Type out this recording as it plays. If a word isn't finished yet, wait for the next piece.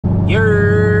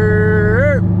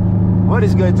What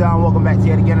is good, John? Welcome back to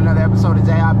yet again another episode of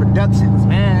JI Productions,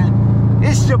 man.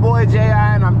 It's your boy JI,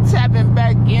 and I'm tapping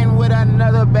back in with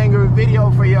another banger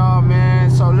video for y'all, man.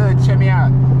 So look, check me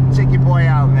out. Check your boy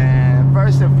out, man.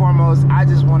 First and foremost, I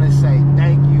just want to say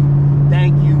thank you,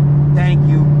 thank you, thank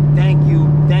you, thank you,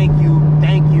 thank you,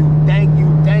 thank you, thank you,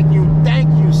 thank you, thank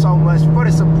you so much for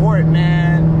the support,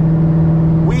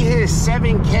 man. We hit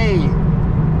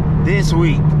 7K this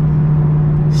week.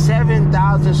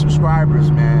 7,000 subscribers,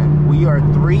 man. We are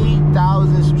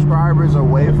 3,000 subscribers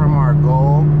away from our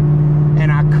goal,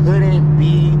 and I couldn't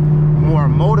be more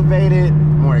motivated,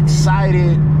 more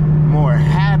excited, more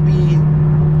happy.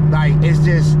 Like,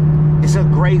 it's a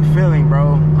great feeling,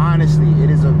 bro. Honestly, it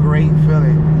is a great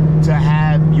feeling to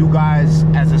have you guys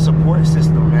as a support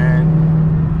system, man.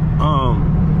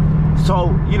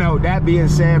 So, you know, that being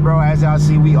said, bro, as y'all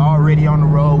see, we already on the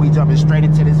road. We jumping straight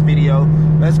into this video.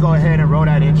 Let's go ahead and roll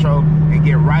that intro and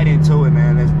get right into it,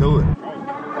 man. Let's do it.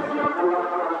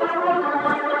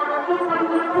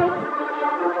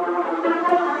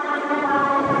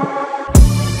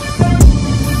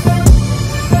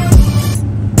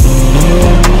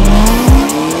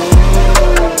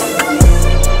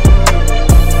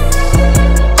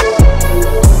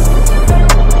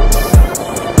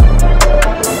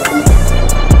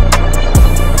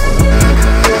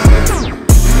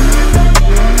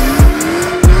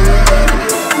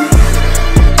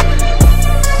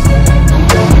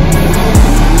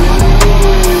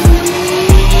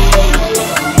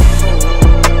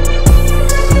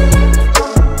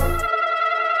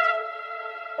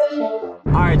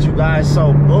 Alright, you guys,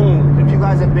 so boom, if you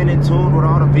guys have been in tune with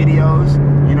all the videos,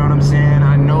 you know what I'm saying,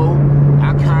 I know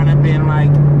I kind of been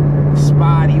like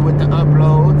spotty with the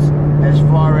uploads as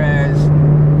far as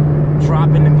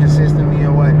dropping them consistently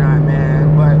and whatnot,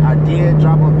 man, but I did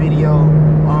drop a video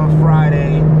on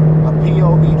Friday, a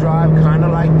POV drive kind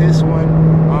of like this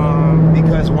one,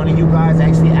 because one of you guys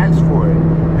actually asked for it.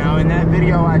 Now in that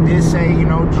video I did say, you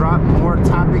know, drop more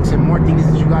topics and more things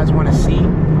that you guys want to see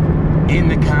in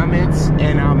the comments,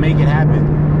 and I'll make it happen.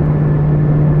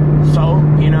 So,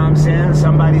 you know what I'm saying,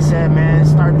 somebody said, man,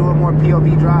 start doing more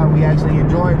POV drive. We actually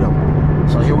enjoyed them,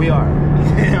 so here we are.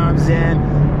 You know what I'm saying?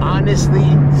 Honestly,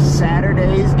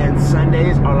 Saturdays and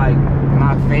Sundays are like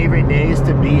my favorite days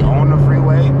to be on the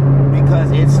freeway,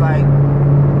 because it's like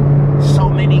so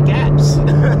many gaps.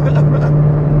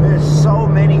 There's so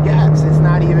many gaps. It's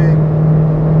not even,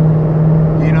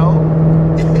 you know,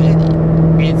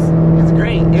 it's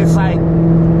great. It's like,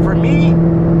 for me,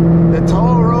 the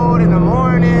toll road in the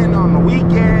morning, on the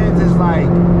weekends, is like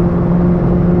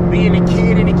being a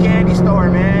kid in a candy store,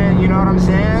 man. You know what I'm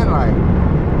saying? Like,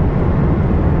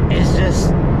 it's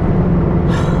just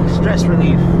stress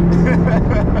relief.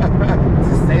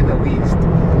 To say the least.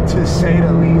 To say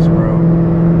the least, bro.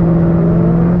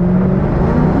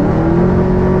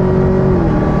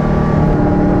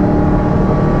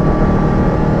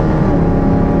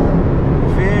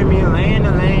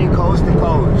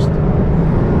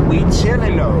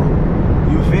 Chilling though,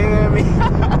 you feel me?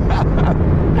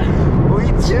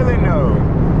 We chilling though.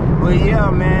 But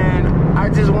yeah, man, I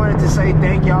just wanted to say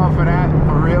thank y'all for that,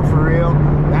 for real.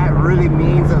 That really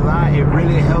means a lot. It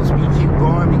really helps me keep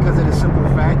going, because of the simple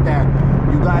fact that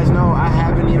you guys know I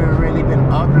haven't even really been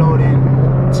uploading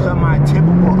to my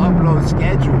typical upload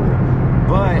schedule.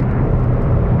 But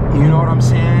you know what I'm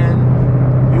saying?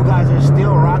 You guys are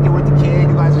still rocking with the kid.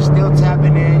 You guys are still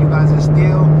tapping in. You guys are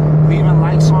still leaving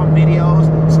likes on videos.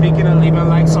 Speaking of leaving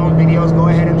likes on videos, go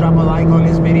ahead and drop a like on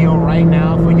this video right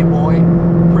now for your boy.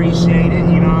 Appreciate it.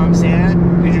 You know what I'm saying?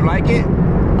 Did you like it?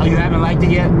 Oh, you haven't liked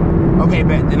it yet? Okay,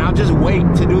 bet. Then I'll just wait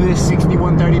to do this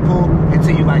 6130 pull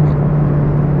until you like it.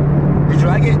 Did you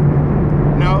like it?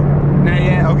 No? Not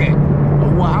yet? Okay.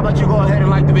 Well, how about you go ahead and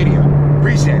like the video?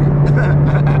 Appreciate it.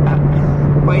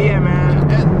 But yeah, man,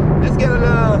 let's get a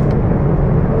little,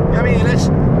 I mean,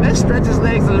 let's stretch his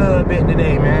legs a little bit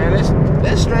today, man.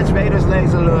 Let's stretch Vader's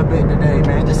legs a little bit today,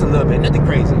 man. Just a little bit. Nothing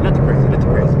crazy, nothing crazy, nothing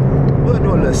crazy. We'll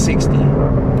do a little 60.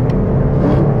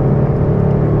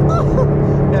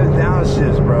 That's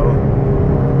downshifts, bro.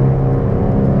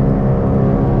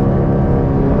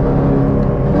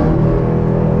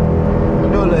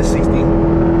 We'll do a little 60.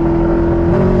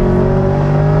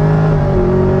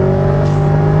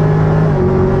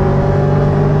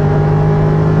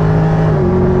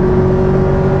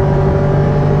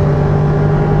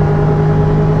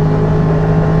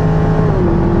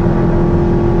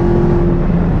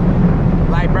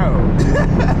 Like, bro,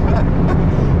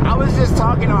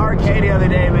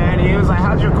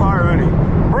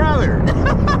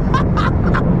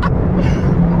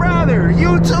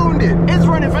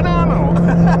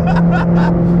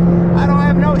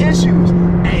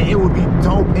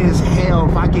 as hell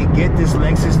if I could get this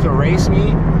Lexus to race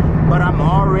me, but I'm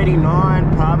already knowing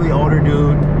probably older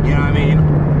dude, you know what I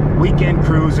mean? Weekend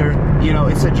cruiser, you know,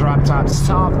 it's a drop top,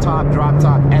 soft top, drop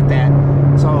top at that.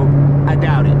 So I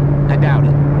doubt it. I doubt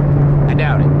it. I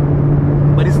doubt it.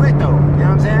 But it's lit though, you know what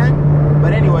I'm saying?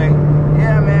 But anyway,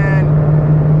 yeah, man.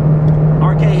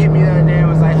 RK hit me the other day and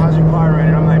was like, how's your car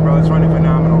running? I'm like, bro, it's running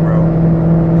phenomenal,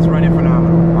 bro. It's running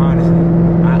phenomenal, honestly.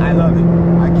 I love it.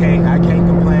 I can't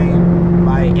complain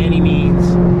by any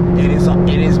means.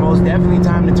 It is most definitely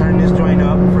time to turn this joint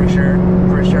up, for sure.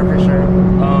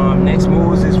 Next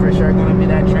moves is for sure gonna be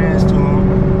that trans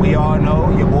tune. We all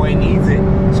know your boy needs it,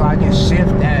 so I can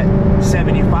shift at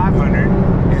 7,500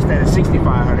 instead of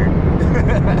 6,500.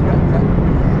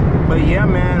 But yeah,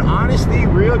 man, honestly,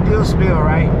 real deal spill,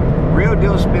 right? Real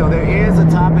deal spill. There is a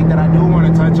topic that I do want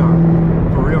to touch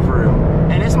on, for real,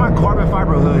 and it's my carbon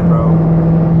fiber hood, bro.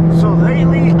 So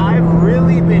lately, I've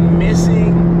really been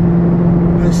missing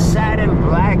the satin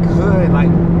black hood, like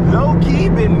low-key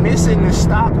been missing the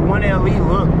stock 1LE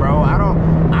look, bro. I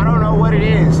don't know what it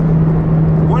is.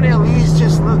 1LEs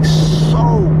just look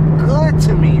so good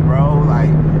to me, bro.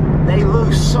 Like, they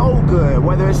look so good,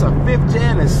 whether it's a 5th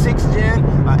gen, a 6th gen,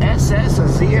 a SS, a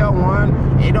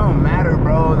ZL1, it don't matter,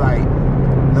 bro. Like,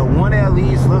 the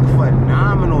 1LEs look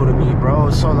phenomenal to me, bro.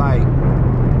 So like,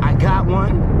 I got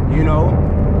one, you know,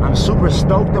 I'm super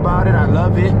stoked about it, I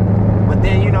love it. But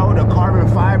then, you know, the carbon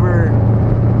fiber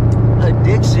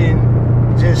addiction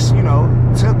just, you know,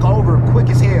 took over quick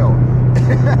as hell.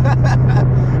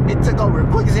 It took over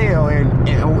quick as hell,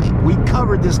 and we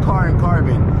covered this car in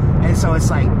carbon. And so it's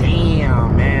like,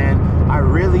 damn, man, I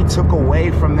really took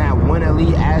away from that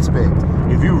 1LE aspect.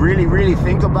 If you really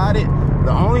think about it,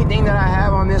 the only thing that I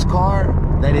have on this car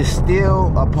that is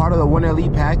still a part of the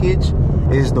 1LE package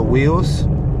is the wheels,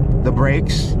 the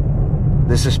brakes,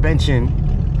 the suspension,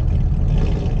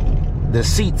 the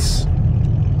seats,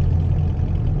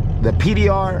 the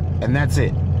PDR, and that's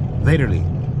it. Literally.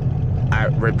 I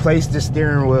replaced the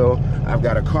steering wheel. I've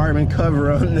got a carbon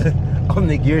cover on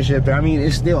the gear shifter. I mean,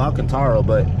 it's still Alcantara,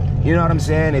 but you know what I'm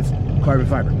saying? It's carbon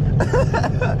fiber.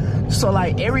 So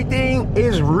like, everything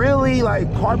is really like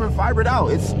carbon fibered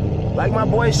out. It's like my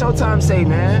boy Showtime say,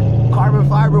 man, carbon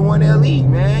fiber 1LE,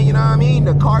 man. You know what I mean?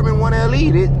 The carbon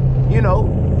 1LE, you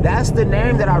know, that's the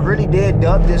name that I really did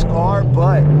dub this car.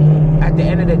 But at the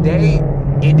end of the day,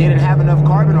 it didn't have enough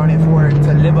carbon on it for it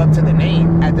to live up to the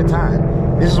name at the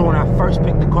time. This is when I first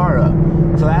picked the car up.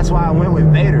 So that's why I went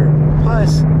with Vader.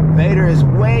 Plus, Vader is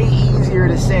way easier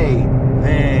to say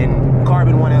than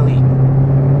carbon 1LE.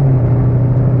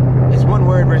 It's one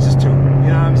word versus two, you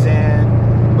know what I'm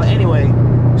saying? But anyway,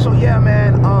 so yeah,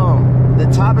 man, the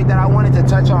topic that I wanted to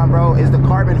touch on, bro, is the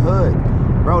carbon hood.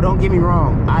 Bro, don't get me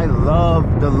wrong, I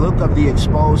love the look of the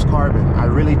exposed carbon. I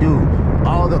really do.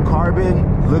 All the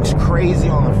carbon looks crazy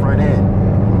on the front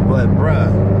end. But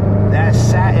bruh, that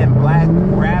satin black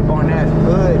wrap on that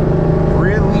hood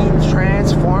really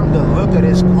transformed the look of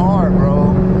this car,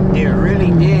 bro. It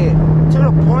really did. To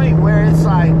the point where it's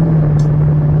like,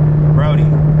 Brody,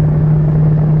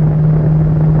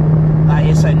 like,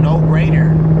 it's a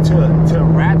no-brainer to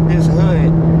wrap this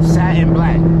hood satin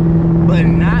black, but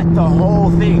not the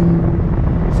whole thing.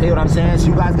 See what I'm saying? So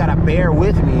you guys gotta bear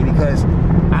with me, because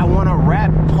I want to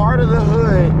wrap part of the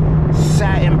hood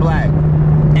satin black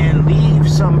and leave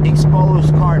some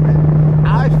exposed carbon.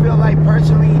 I feel like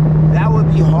personally that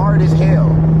would be hard as hell,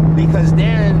 because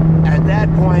then at that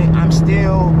point I'm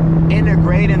still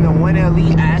integrating the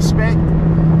 1LE aspect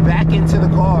back into the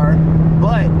car,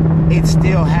 but it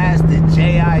still has the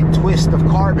JI twist of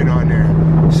carbon on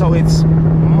there, so it's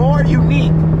more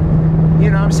unique. You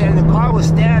know what I'm saying? The car will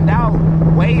stand out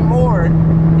way more.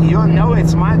 You'll know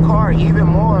it's my car even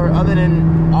more, other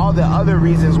than all the other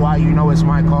reasons why you know it's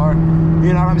my car.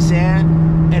 You know what I'm saying?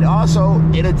 And also,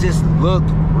 it'll just look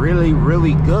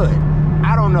really good.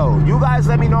 I don't know. You guys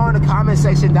let me know in the comment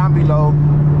section down below.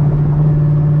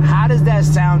 How does that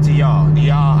sound to y'all?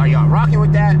 Are y'all rocking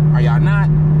with that? Are y'all not?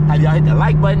 Have y'all hit the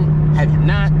like button? Have you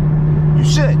not? You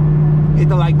should hit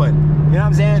the like button. You know what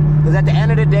I'm saying? Because at the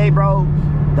end of the day, bro,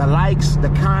 the likes, the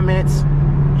comments,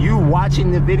 you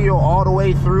watching the video all the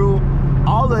way through,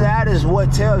 all of that is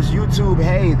what tells YouTube,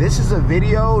 hey, this is a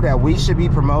video that we should be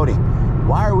promoting.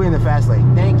 Why are we in the fast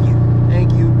lane? Thank you.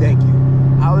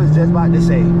 I was just about to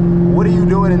say, what are you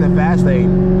doing in the fast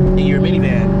lane in your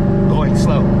minivan going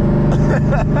slow?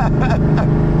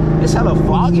 It's hella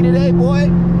foggy today, boy.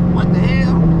 What the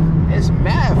hell? It's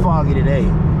mad foggy today.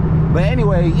 But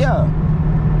anyway, yeah,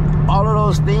 all of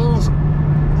those things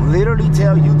literally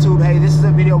tell YouTube, hey, this is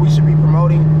a video we should be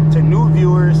promoting to new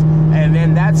viewers, and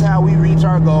then that's how we reach reach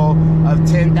our goal of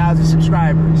 10,000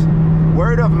 subscribers.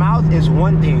 Word of mouth is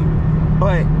one thing,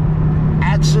 but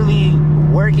actually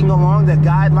working along the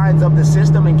guidelines of the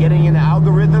system and getting in the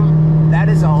algorithm, that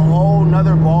is a whole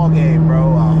nother ball game,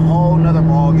 bro. A whole nother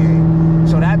ball game.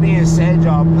 So that being said,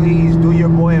 y'all, please do your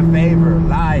boy a favor.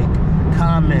 Like,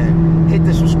 comment, hit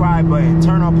the subscribe button,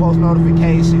 turn on post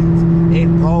notifications. It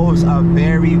goes a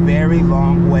very, very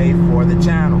long way for the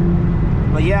channel.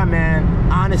 But yeah, man,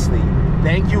 honestly,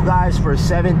 thank you guys for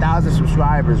 7,000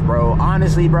 subscribers, bro.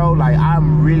 Honestly, bro, like I've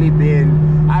really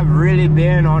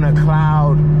been on a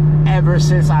cloud ever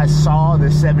since I saw the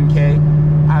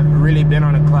 7K. I've really been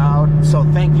on a cloud. So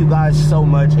thank you guys so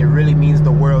much. It really means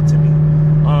the world to me.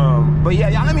 But yeah,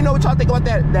 y'all let me know what y'all think about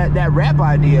that rap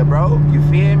idea, bro. You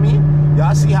feel me?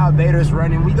 Y'all see how Vader's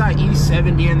running. We got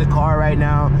E70 in the car right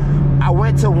now. I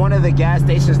went to one of the gas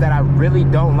stations that I really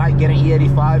don't like getting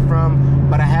E85 from,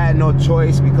 but I had no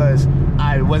choice because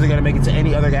I wasn't gonna make it to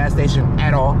any other gas station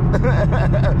at all.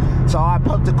 So I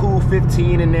pumped a cool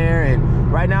 15 in there,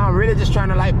 and right now I'm really just trying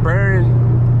to like burn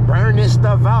this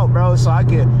stuff out, bro, so I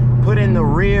can put in the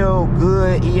real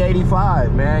good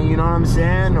E85, man. You know what I'm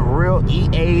saying? The real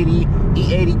E80,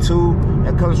 E82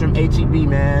 that comes from HEB,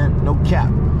 man. No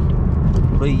cap.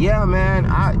 But yeah, man,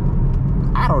 I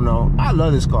don't know. I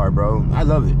love this car, bro. I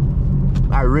love it.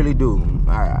 I really do.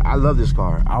 I love this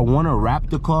car. I want to wrap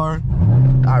the car.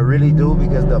 I really do,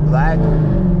 because the black,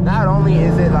 not only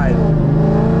is it like,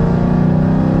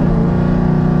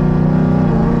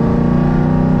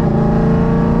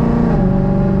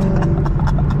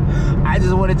 I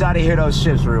just wanted y'all to hear those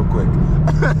ships real quick.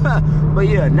 But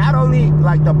yeah, not only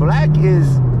like the black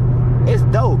it's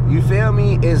dope, you feel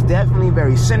me? It's definitely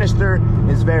very sinister,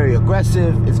 it's very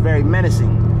aggressive, it's very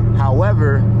menacing.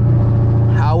 However,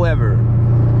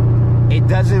 it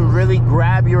doesn't really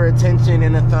grab your attention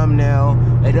in a thumbnail.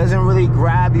 It doesn't really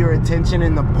grab your attention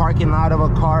in the parking lot of a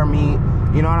car meet.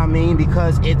 You know what I mean?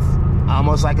 Because it's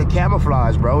almost like a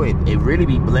camouflage, bro. It really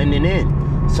be blending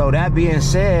in. So that being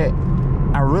said,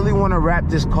 I really want to wrap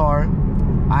this car.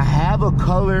 I have a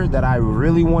color that I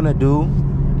really want to do.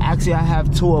 Actually, I have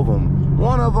two of them.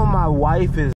 One of them my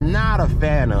wife is not a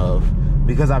fan of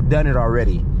because I've done it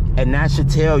already. And that should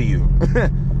tell you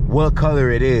what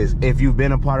color it is if you've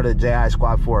been a part of the JI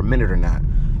squad for a minute or not.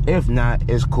 If not,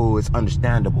 it's cool, it's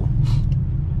understandable.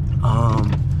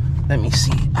 Let me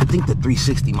see. I think the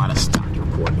 360 might have stopped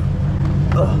recording.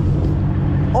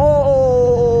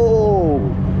 Oh,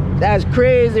 that's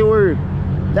crazy work.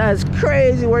 That's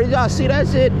crazy work. Y'all see that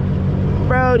shit?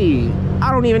 Brody,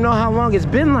 I don't even know how long it's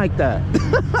been like that.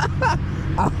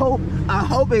 I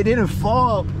hope it didn't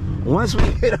fall once we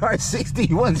hit our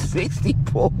 6160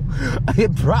 pull.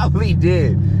 It probably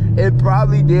did. It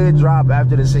probably did drop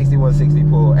after the 6160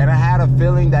 pull, and I had a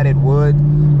feeling that it would.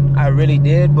 I really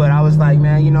did, but I was like,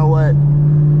 man, you know what?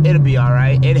 It'll be all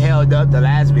right. It held up the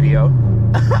last video.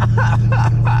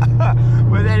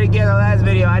 But then again, the last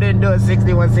video I didn't do a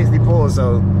 6160 pull,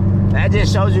 so that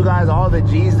just shows you guys all the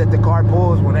G's that the car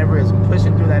pulls whenever it's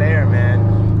pushing through that air,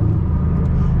 man.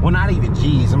 Well, not even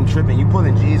G's, I'm tripping. You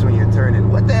pulling G's when you're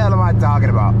turning. What the hell am I talking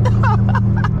about?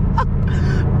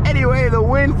 Anyway, the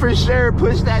wind for sure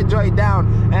pushed that joint down,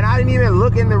 and I didn't even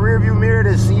look in the rearview mirror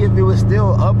to see if it was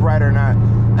still upright or not.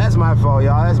 That's my fault,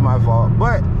 y'all. That's my fault.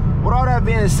 But with all that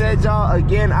being said, y'all,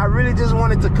 again, I really just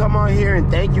wanted to come on here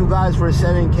and thank you guys for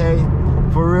 7K.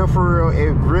 For real,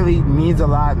 it really means a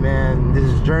lot, man.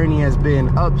 This journey has been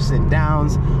ups and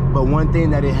downs, but one thing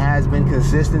that it has been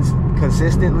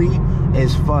consistently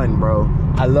is fun, bro.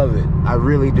 I love it. I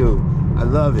really do. I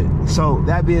love it. So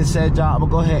that being said, y'all, I'm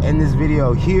gonna go ahead and end this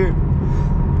video here.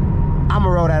 I'm gonna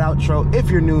roll that outro. If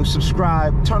you're new,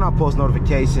 subscribe, turn on post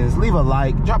notifications, leave a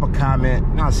like, drop a comment,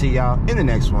 and I'll see y'all in the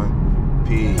next one.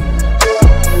 Peace.